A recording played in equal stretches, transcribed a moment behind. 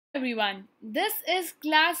Everyone, this is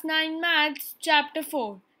class 9 maths chapter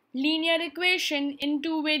 4 linear equation in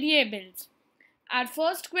two variables. Our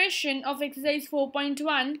first question of exercise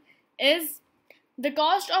 4.1 is the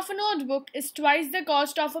cost of a notebook is twice the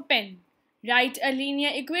cost of a pen. Write a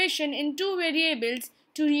linear equation in two variables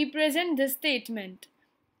to represent this statement.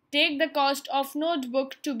 Take the cost of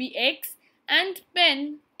notebook to be x and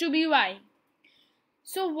pen to be y.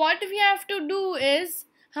 So what we have to do is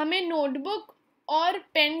हमें notebook और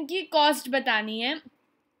pen की cost बतानी है.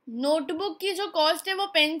 Notebook की जो cost है वो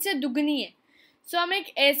pen से दुगनी है. सो हम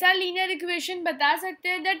एक ऐसा लीनियर इक्वेशन बता सकते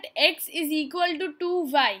हैं that x is equal to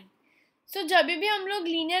 2y. सो जब भी हम लोग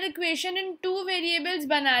linear equation in two variables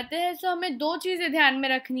बनाते हैं सो हमें दो चीज़ें ध्यान में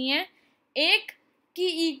रखनी है. एक कि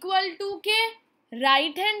इक्वल टू के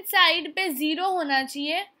राइट हैंड साइड पे ज़ीरो होना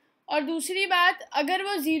चाहिए, और दूसरी बात अगर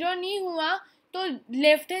वो ज़ीरो नहीं हुआ तो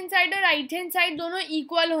लेफ्ट हैंड साइड और राइट हैंड साइड दोनों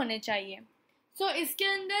इक्वल होने चाहिए. सो इसके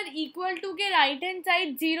अंदर इक्वल टू के राइट हैंड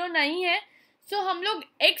साइड ज़ीरो नहीं है, सो हम लोग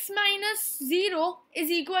x minus zero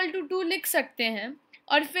is equal to 2 लिख सकते हैं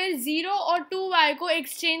और फिर 0 और 2y को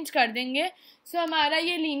एक्सचेंज कर देंगे. सो हमारा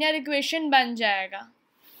ये लीनियर इक्वेशन बन जाएगा.